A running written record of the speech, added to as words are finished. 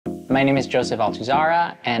My name is Joseph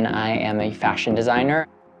Altuzarra, and I am a fashion designer.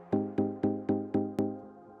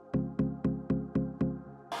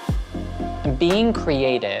 Being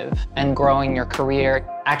creative and growing your career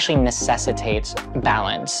actually necessitates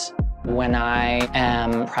balance. When I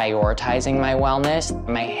am prioritizing my wellness,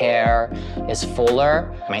 my hair is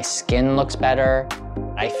fuller, my skin looks better,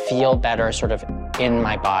 I feel better sort of in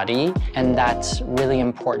my body, and that's really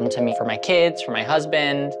important to me for my kids, for my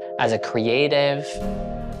husband, as a creative.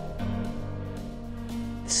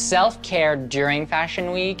 Self-care during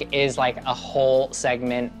Fashion Week is like a whole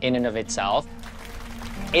segment in and of itself.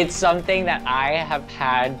 It's something that I have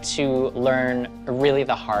had to learn really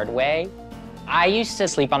the hard way. I used to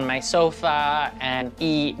sleep on my sofa and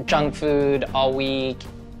eat junk food all week.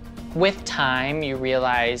 With time, you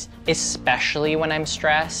realize, especially when I'm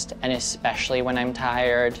stressed and especially when I'm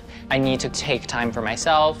tired, I need to take time for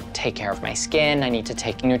myself, take care of my skin. I need to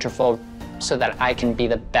take Nutrafol so that I can be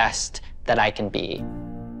the best that I can be.